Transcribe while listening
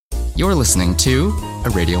You're listening to a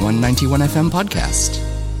Radio 191 FM podcast.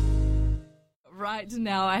 Right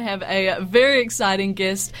now I have a very exciting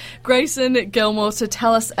guest, Grayson Gilmour, to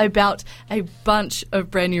tell us about a bunch of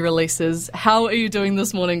brand new releases. How are you doing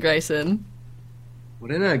this morning, Grayson?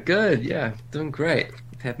 Well, good. Yeah, doing great.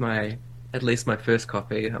 I've had at least my first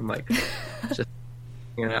coffee. I'm just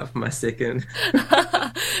hanging out for my second.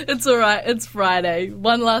 It's all right. It's Friday.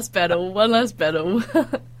 One last battle.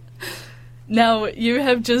 Now, you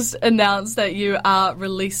have just announced that you are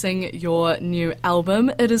releasing your new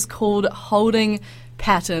album. It is called Holding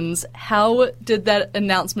Patterns. How did that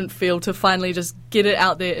announcement feel to finally just get it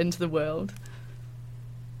out there into the world?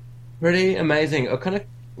 Pretty amazing. Kind of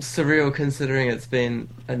surreal considering it's been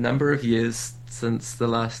a number of years since the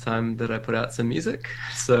last time that I put out some music.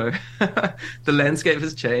 So the landscape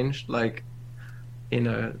has changed.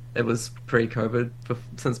 It was pre-COVID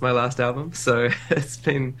since my last album, so it's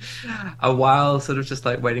been a while sort of just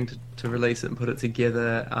waiting to release it and put it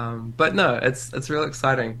together. But no, it's real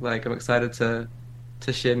exciting. I'm excited to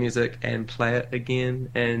share music and play it again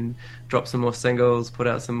and drop some more singles, put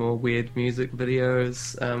out some more weird music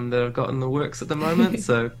videos that I've got in the works at the moment.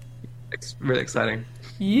 So it's really exciting.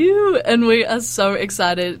 And we are so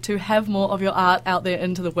excited to have more of your art out there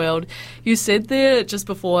into the world. You said there just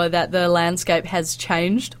before that the landscape has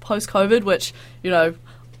changed post-COVID, which, it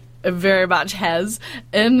very much has.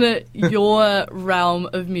 In your realm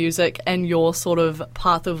of music and your sort of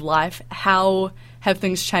path of life, how have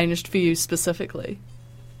things changed for you specifically?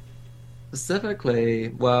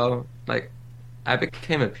 Well, I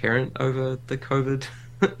became a parent over the COVID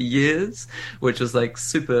years, which was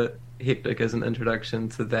super hectic as an introduction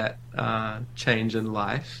to that change in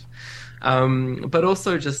life, but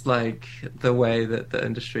also just the way that the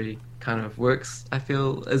industry kind of works, I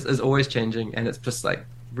feel is always changing, and it's just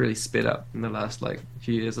really sped up in the last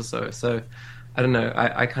few years or so. I don't know,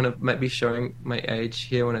 I kind of might be showing my age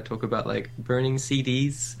here when I talk about burning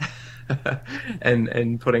CDs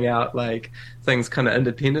and putting out things kind of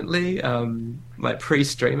independently,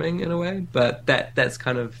 pre-streaming in a way, but that's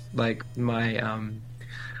kind of my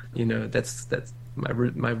that's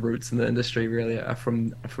my roots in the industry really are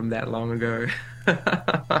from that long ago.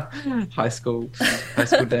 high school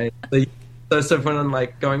days. So when I'm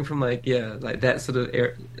going from that sort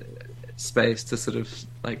of space to sort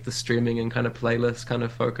of the streaming and kind of playlist kind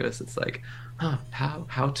of focus, it's how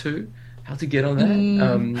to get on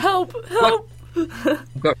that. Help!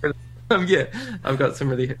 I've got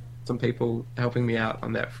some people helping me out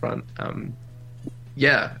on that front.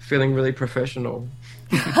 Feeling really professional.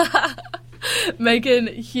 Making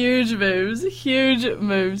huge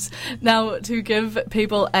moves. Now, to give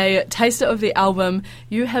people a taster of the album,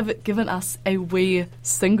 you have given us a wee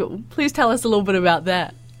single. Please tell us a little bit about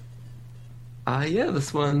that.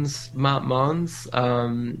 This one's Maat Mons,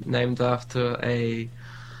 named after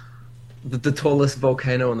the tallest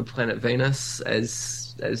volcano on the planet Venus,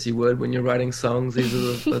 as you would when you're writing songs. These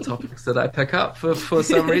are the topics that I pick up for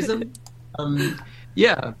some reason.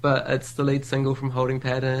 But it's the lead single from Holding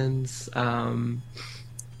Patterns.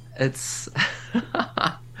 It's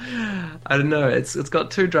I don't know. It's got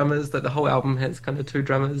two drummers. That the whole album has kind of two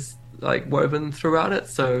drummers woven throughout it.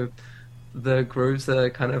 So the grooves are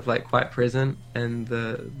kind of quite present, and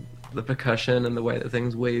the percussion and the way that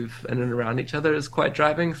things weave in and around each other is quite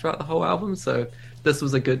driving throughout the whole album. So this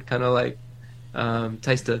was a good kind of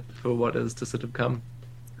taster for what is to sort of come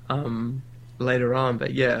later on.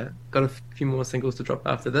 But got a few more singles to drop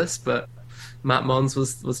after this, but Maat Mons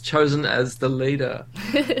was chosen as the leader.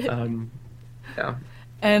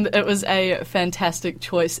 And it was a fantastic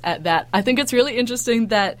choice at that. I think it's really interesting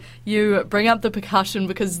that you bring up the percussion,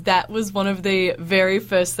 because that was one of the very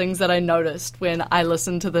first things that I noticed when I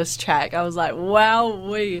listened to this track. I was like,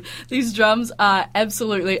 wow, these drums are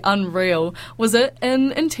absolutely unreal. Was it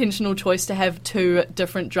an intentional choice to have two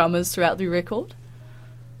different drummers throughout the record?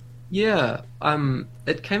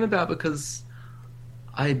 It came about because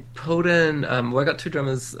I pulled in, I got two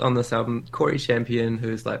drummers on this album, Corey Champion,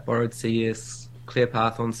 who's Borrowed CS, Clear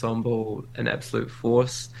Path Ensemble, an absolute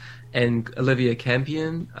force, and Olivia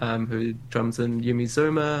Campion, who drums in Yumi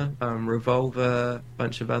Zuma, Revolver, a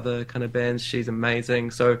bunch of other kind of bands. She's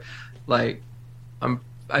amazing. So,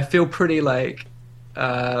 I feel pretty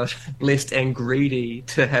blessed and greedy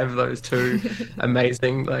to have those two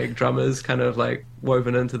amazing drummers kind of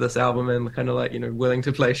woven into this album and kind of willing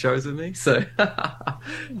to play shows with me. So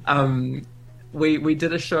we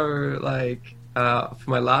did a show for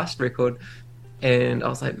my last record, and I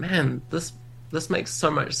was like, man, this makes so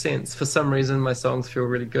much sense. For some reason my songs feel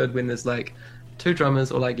really good when there's two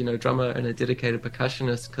drummers, or drummer and a dedicated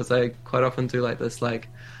percussionist, because I quite often do this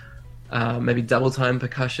maybe double time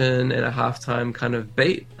percussion and a half time kind of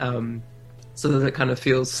beat, so that it kind of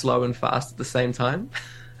feels slow and fast at the same time.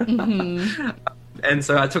 Mm-hmm. And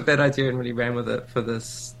so I took that idea and really ran with it for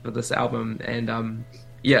this album. And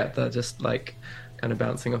they're just like kind of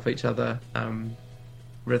bouncing off each other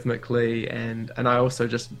rhythmically, and I also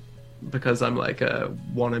just, because I'm like a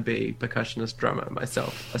wannabe percussionist drummer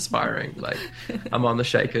myself, aspiring, like I'm on the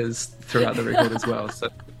shakers throughout the record as well. So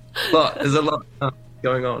there's a lot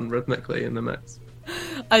going on rhythmically in the mix.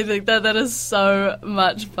 I think that is so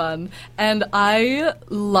much fun, and I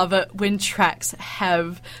love it when tracks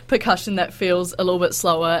have percussion that feels a little bit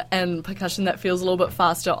slower and percussion that feels a little bit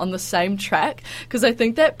faster on the same track, because I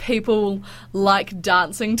think that people like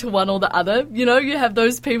dancing to one or the other. You know, you have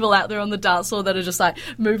those people out there on the dance floor that are just like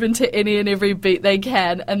moving to any and every beat they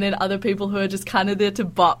can, and then other people who are just kind of there to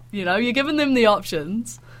bop. You know, you're giving them the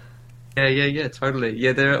options. Yeah, totally.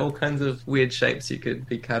 Yeah, there are all kinds of weird shapes you could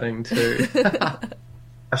be cutting to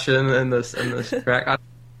percussion in this track.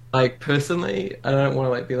 Personally, I don't want to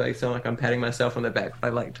like be like sound like I'm patting myself on the back, but I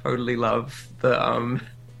like totally love the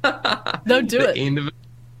Don't do the it. end of it.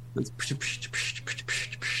 This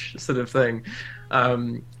sort of thing.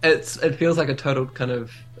 It feels like a total kind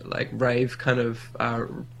of like rave kind of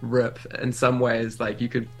rip in some ways. Like you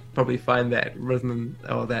could probably find that rhythm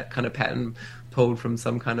or that kind of pattern pulled from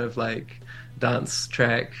some kind of like dance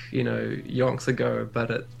track, you know, yonks ago, but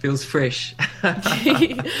it feels fresh.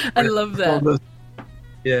 I love that.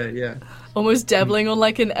 Yeah. Almost dabbling on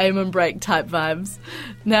like an aim and break type vibes.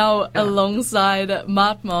 Now, alongside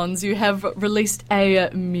Maat Mons, you have released a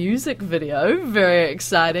music video. Very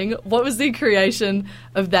exciting. What was the creation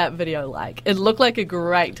of that video like? It looked like a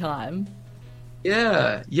great time.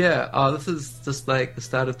 Yeah. Oh, this is just like the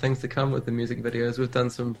start of things to come with the music videos. We've done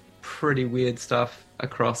some pretty weird stuff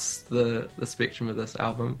across the spectrum of this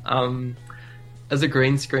album. As a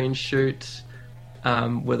green screen shoot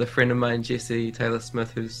with a friend of mine, Jesse Taylor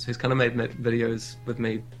Smith, who's kind of made videos with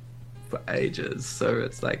me for ages. So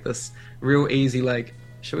it's like this real easy, like,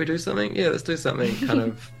 should we do something? Yeah, let's do something kind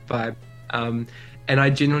of vibe. And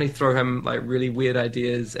I generally throw him like really weird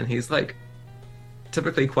ideas, and he's like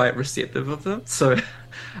typically quite receptive of them. So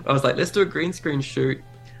I was like, let's do a green screen shoot.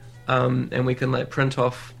 And we can like print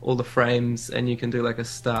off all the frames, and you can do like a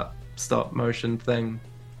stop motion thing.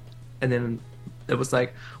 And then it was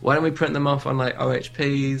like, why don't we print them off on like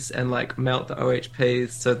OHPs and like melt the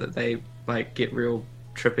OHPs so that they like get real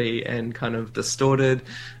trippy and kind of distorted.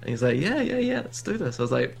 And he's like, yeah, let's do this. I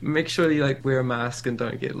was like, make sure you like wear a mask and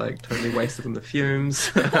don't get like totally wasted in the fumes.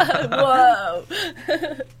 Whoa.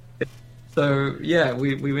 So yeah,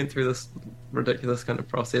 we went through this ridiculous kind of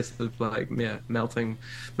process of like melting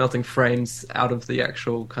frames out of the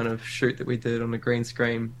actual kind of shoot that we did on the green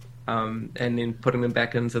screen, and then putting them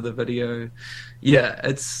back into the video. Yeah,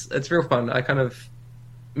 it's real fun.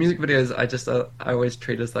 Music videos I always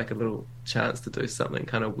treat as like a little chance to do something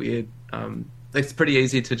kind of weird. It's pretty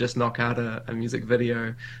easy to just knock out a music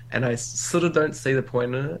video, and I sort of don't see the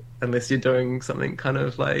point in it unless you're doing something kind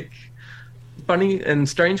of like funny and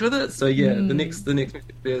strange with it. So yeah, the next video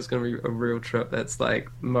is going to be a real trip. That's like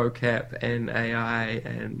mocap and AI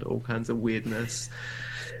and all kinds of weirdness.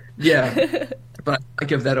 Yeah, but I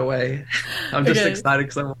give that away. I'm just excited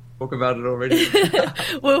because I want to talk about it already.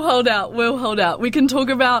 We'll hold out. We can talk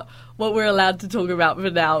about what we're allowed to talk about for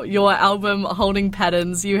now. Your album, Holding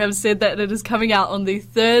Patterns, you have said that it is coming out on the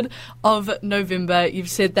 3rd of November. You've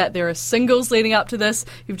said that there are singles leading up to this.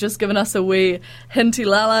 You've just given us a wee hinty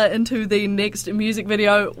lala into the next music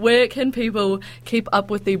video. Where can people keep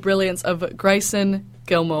up with the brilliance of Grayson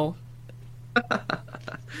Gilmour?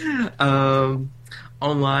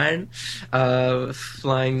 Online,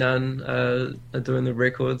 Flying Nun are doing the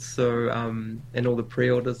records, so and all the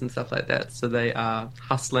pre-orders and stuff like that. So they are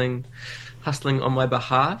hustling on my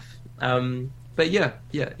behalf. But yeah,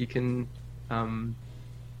 you can. Oh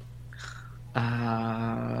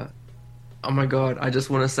my god, I just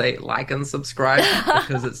want to say like and subscribe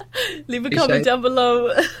because it's leave a comment down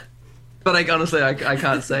below. But honestly, I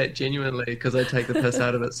can't say it genuinely because I take the piss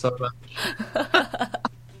out of it so much.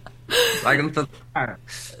 I can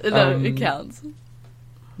no, it counts.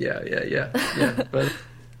 Yeah. But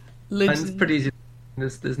it's pretty easy.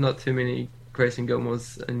 There's not too many Grayson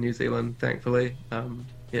Gilmours in New Zealand, thankfully.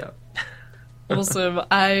 Yeah. Awesome.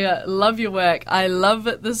 I love your work. I love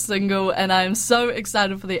this single, and I'm so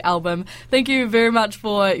excited for the album. Thank you very much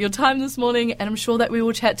for your time this morning, and I'm sure that we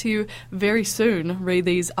will chat to you very soon, read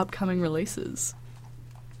these upcoming releases.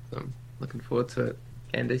 I'm looking forward to it,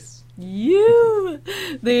 Candice. You,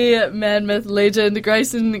 the man, myth, legend,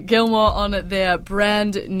 Grayson Gilmour on their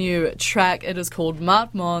brand new track. It is called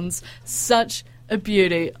Maat Mons. Such A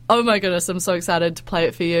beauty. Oh my goodness, I'm so excited to play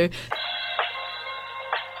it for you.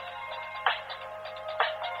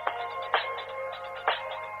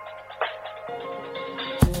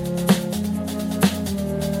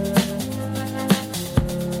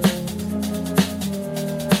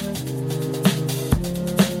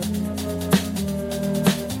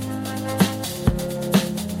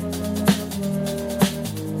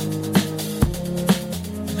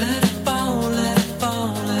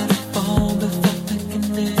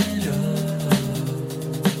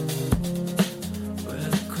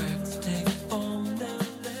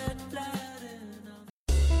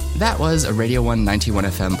 That was a Radio 1 91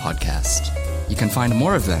 FM podcast. You can find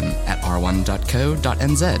more of them at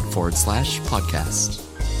r1.co.nz/podcast.